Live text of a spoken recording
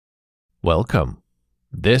Welcome.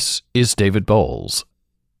 This is David Bowles.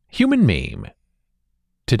 Human Meme.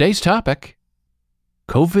 Today's topic,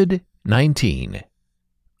 COVID-19.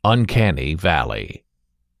 Uncanny Valley.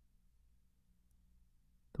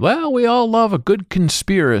 Well, we all love a good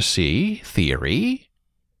conspiracy theory.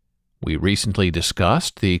 We recently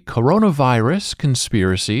discussed the coronavirus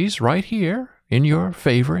conspiracies right here in your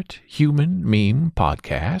favorite Human Meme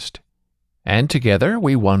podcast. And together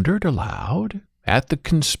we wondered aloud at the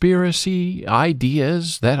conspiracy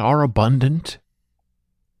ideas that are abundant.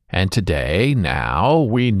 And today, now,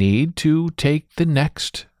 we need to take the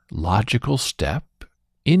next logical step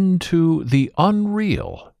into the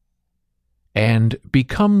unreal and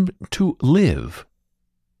become to live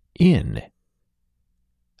in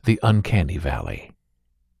the Uncanny Valley.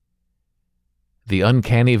 The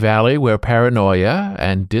Uncanny Valley where paranoia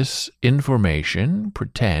and disinformation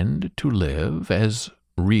pretend to live as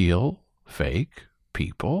real fake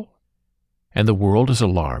people, and the world is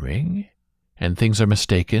alarming, and things are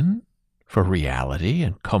mistaken for reality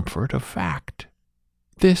and comfort of fact.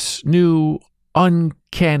 This new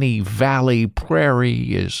Uncanny Valley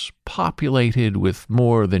prairie is populated with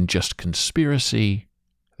more than just conspiracy.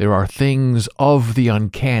 There are things of the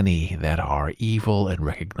uncanny that are evil and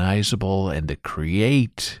recognizable and that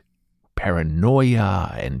create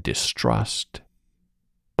paranoia and distrust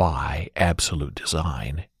by absolute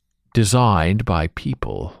design. Designed by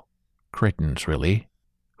people, cretins really,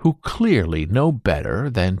 who clearly know better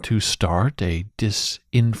than to start a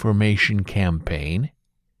disinformation campaign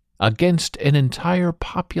against an entire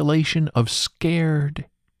population of scared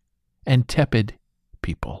and tepid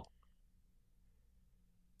people.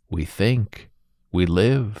 We think we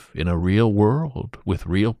live in a real world with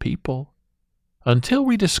real people until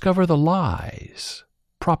we discover the lies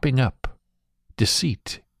propping up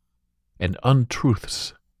deceit and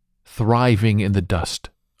untruths thriving in the dust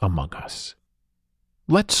among us.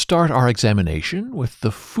 Let's start our examination with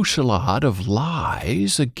the fusillade of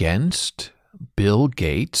lies against Bill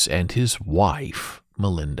Gates and his wife,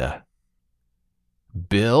 Melinda.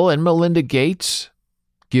 Bill and Melinda Gates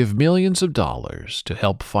give millions of dollars to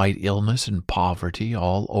help fight illness and poverty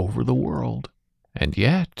all over the world. And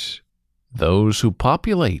yet, those who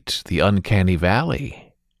populate the Uncanny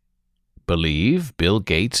Valley believe Bill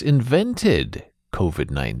Gates invented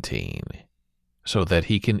COVID-19 so that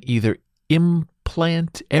he can either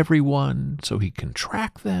implant everyone so he can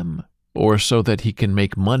track them, or so that he can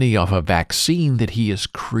make money off a vaccine that he is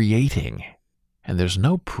creating. And there's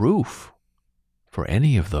no proof for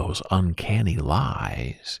any of those uncanny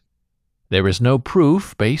lies. There is no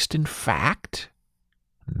proof based in fact.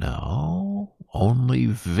 No, only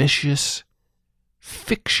vicious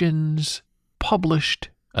fictions published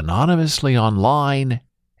anonymously online,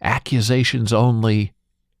 accusations only,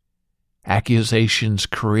 accusations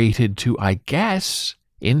created to, I guess,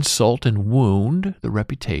 insult and wound the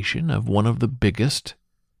reputation of one of the biggest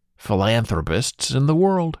philanthropists in the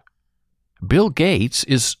world. Bill Gates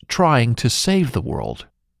is trying to save the world,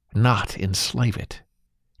 not enslave it.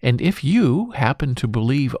 And if you happen to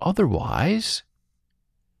believe otherwise,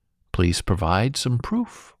 please provide some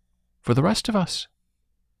proof for the rest of us.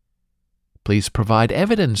 Please provide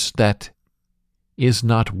evidence that is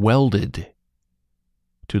not welded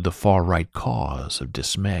to the far-right cause of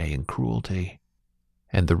dismay and cruelty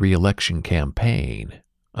and the re-election campaign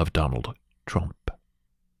of Donald Trump.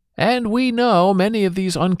 And we know many of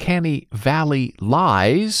these Uncanny Valley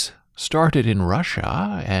lies started in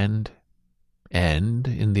Russia and end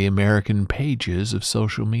in the American pages of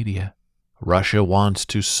social media. Russia wants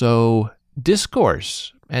to sow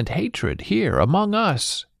discourse and hatred here among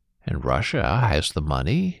us, and Russia has the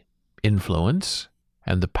money, influence,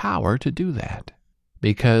 and the power to do that,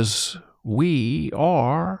 because we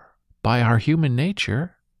are, by our human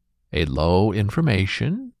nature, a low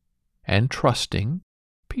information and trusting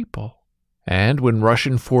people. And when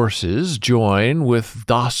Russian forces join with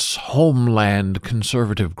Das Homeland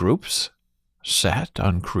conservative groups set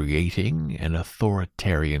on creating an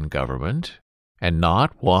authoritarian government and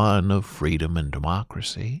not one of freedom and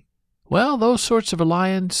democracy, well, those sorts of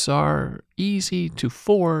alliances are easy to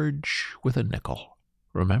forge with a nickel.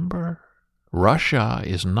 Remember, Russia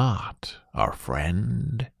is not our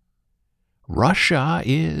friend. Russia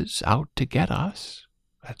is out to get us.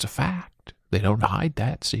 That's a fact. They don't hide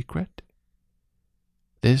that secret.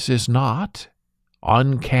 This is not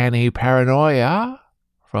uncanny paranoia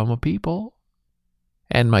from a people.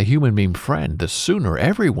 And my human meme friend, the sooner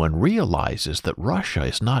everyone realizes that Russia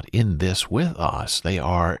is not in this with us, they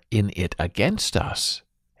are in it against us.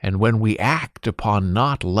 And when we act upon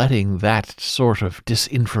not letting that sort of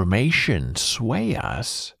disinformation sway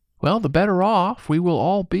us, well, the better off we will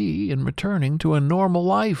all be in returning to a normal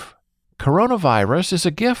life. Coronavirus is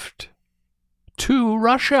a gift to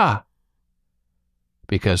Russia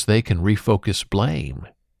because they can refocus blame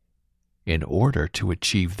in order to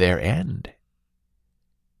achieve their end.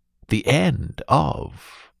 The end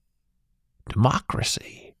of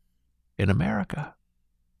democracy in America.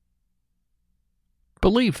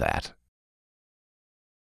 Believe that.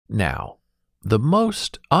 Now, the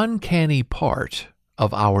most uncanny part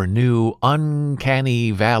of our new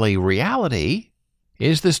Uncanny Valley reality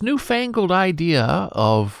is this newfangled idea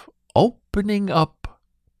of opening up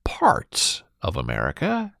parts of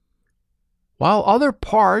America while other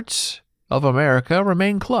parts of America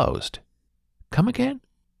remain closed. Come again?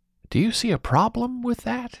 Do you see a problem with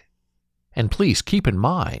that? And please keep in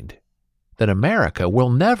mind that America will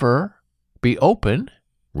never be open,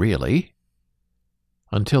 really,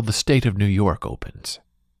 until the state of New York opens.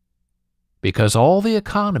 Because all the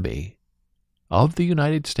economy of the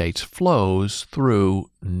United States flows through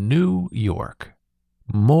New York,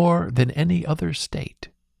 more than any other state.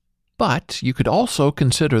 But you could also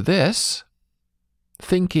consider this,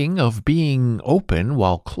 thinking of being open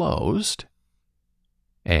while closed,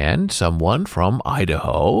 and someone from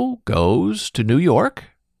Idaho goes to New York,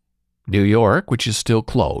 which is still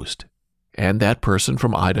closed, and that person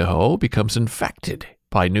from Idaho becomes infected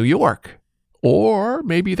by New York. Or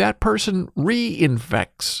maybe that person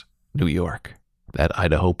reinfects New York. That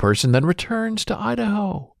Idaho person then returns to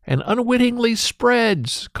Idaho and unwittingly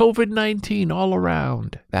spreads COVID-19 all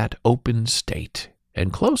around that open state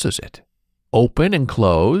and closes it. Open and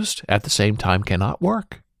closed at the same time cannot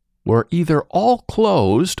work. We're either all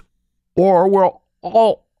closed or we're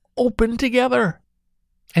all open together.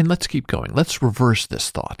 And let's keep going. Let's reverse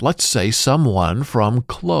this thought. Let's say someone from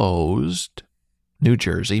closed New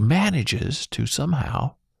Jersey manages to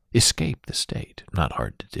somehow escape the state. Not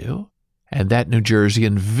hard to do. And that New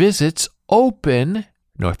Jerseyan visits open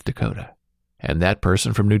North Dakota. And that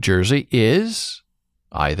person from New Jersey is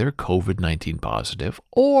either COVID-19 positive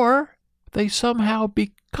or they somehow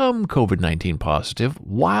become COVID-19 positive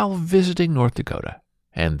while visiting North Dakota.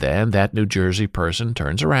 And then that New Jersey person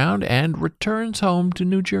turns around and returns home to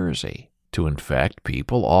New Jersey to infect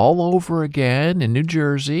people all over again in New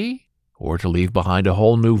Jersey, or to leave behind a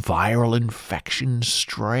whole new viral infection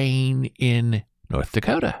strain in North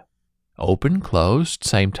Dakota. Open, closed,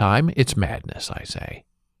 same time, it's madness, I say.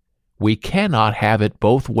 We cannot have it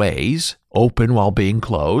both ways, open while being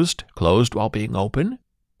closed while being open,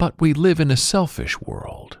 but we live in a selfish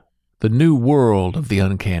world, the new world of the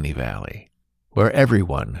Uncanny Valley, where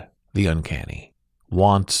everyone, the uncanny,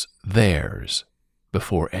 wants theirs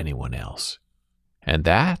before anyone else. And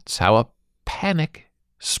that's how a panic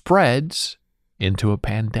spreads into a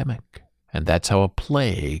pandemic. And that's how a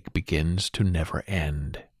plague begins to never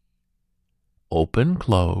end. Open,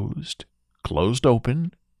 closed, closed,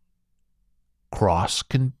 open,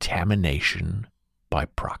 cross-contamination by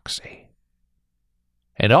proxy.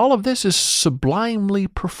 And all of this is sublimely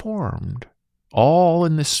performed, all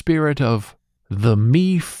in the spirit of the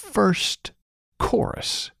Me First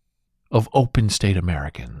chorus of open state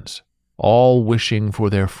Americans, all wishing for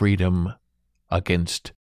their freedom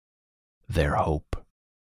against their hope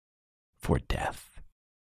for death.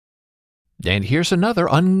 And here's another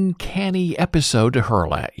uncanny episode to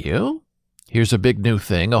hurl at you. Here's a big new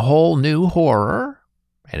thing, a whole new horror,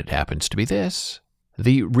 and it happens to be this.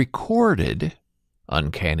 The recorded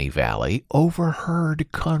Uncanny Valley overheard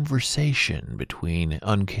conversation between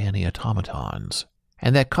uncanny automatons,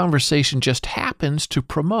 and that conversation just happens to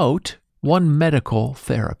promote one medical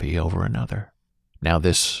therapy over another. Now,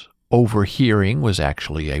 this overhearing was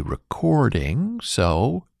actually a recording,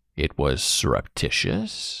 so it was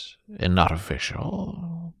surreptitious and not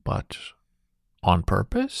official, but on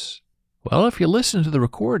purpose. Well, if you listen to the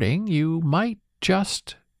recording, you might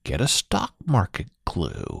just get a stock market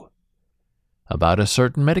clue about a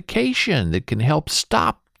certain medication that can help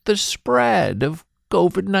stop the spread of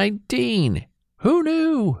COVID-19. Who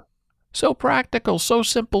knew? So practical, so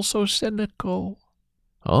simple, so cynical.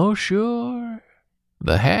 Oh, sure.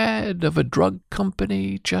 The head of a drug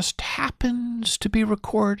company just happens to be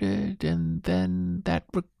recorded, and then that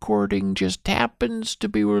recording just happens to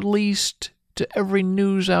be released to every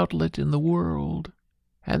news outlet in the world.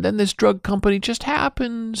 And then this drug company just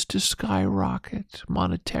happens to skyrocket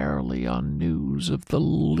monetarily on news of the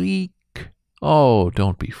leak. Oh,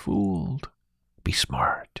 don't be fooled. Be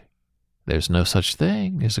smart. There's no such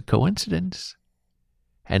thing as a coincidence.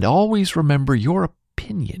 And always remember your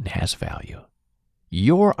opinion has value.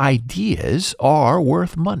 Your ideas are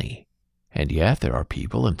worth money. And yet there are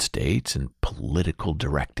people and states and political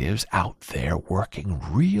directives out there working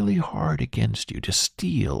really hard against you to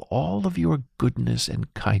steal all of your goodness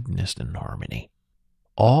and kindness and harmony,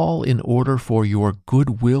 all in order for your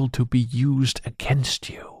goodwill to be used against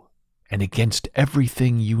you and against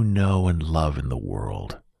everything you know and love in the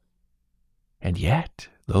world. And yet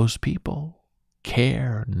those people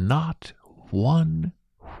care not one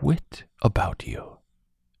whit about you.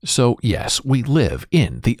 So yes, we live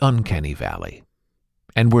in the Uncanny Valley,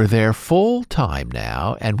 and we're there full time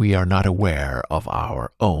now, and we are not aware of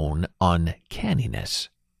our own uncanniness,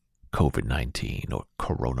 COVID-19 or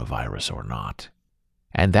coronavirus or not.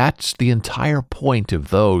 And that's the entire point of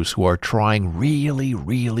those who are trying really,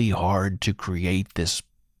 really hard to create this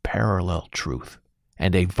parallel truth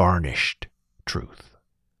and a varnished truth.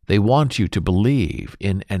 They want you to believe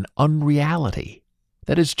in an unreality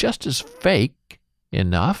that is just as fake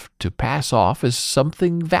enough to pass off as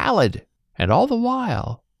something valid. And all the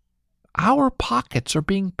while, our pockets are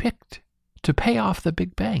being picked to pay off the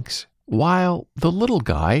big banks, while the little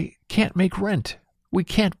guy can't make rent. We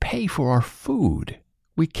can't pay for our food.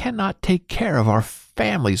 We cannot take care of our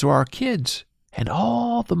families or our kids. And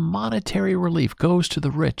all the monetary relief goes to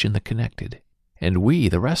the rich and the connected. And we,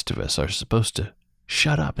 the rest of us, are supposed to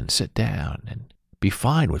shut up and sit down and be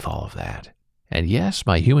fine with all of that. And yes,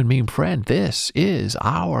 my human meme friend, this is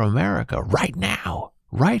our America right now,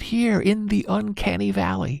 right here in the Uncanny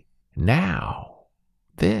Valley. Now,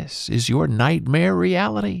 this is your nightmare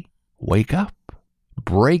reality. Wake up,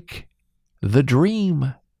 break the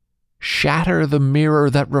dream, shatter the mirror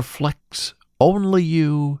that reflects only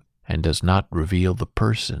you and does not reveal the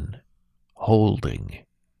person holding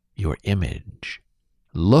your image.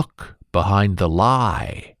 Look behind the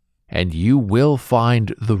lie, and you will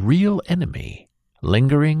find the real enemy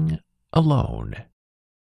lingering alone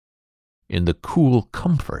in the cool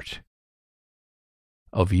comfort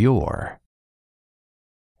of your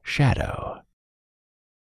shadow.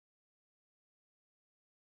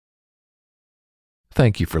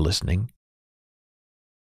 Thank you for listening.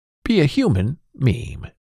 Be a human meme.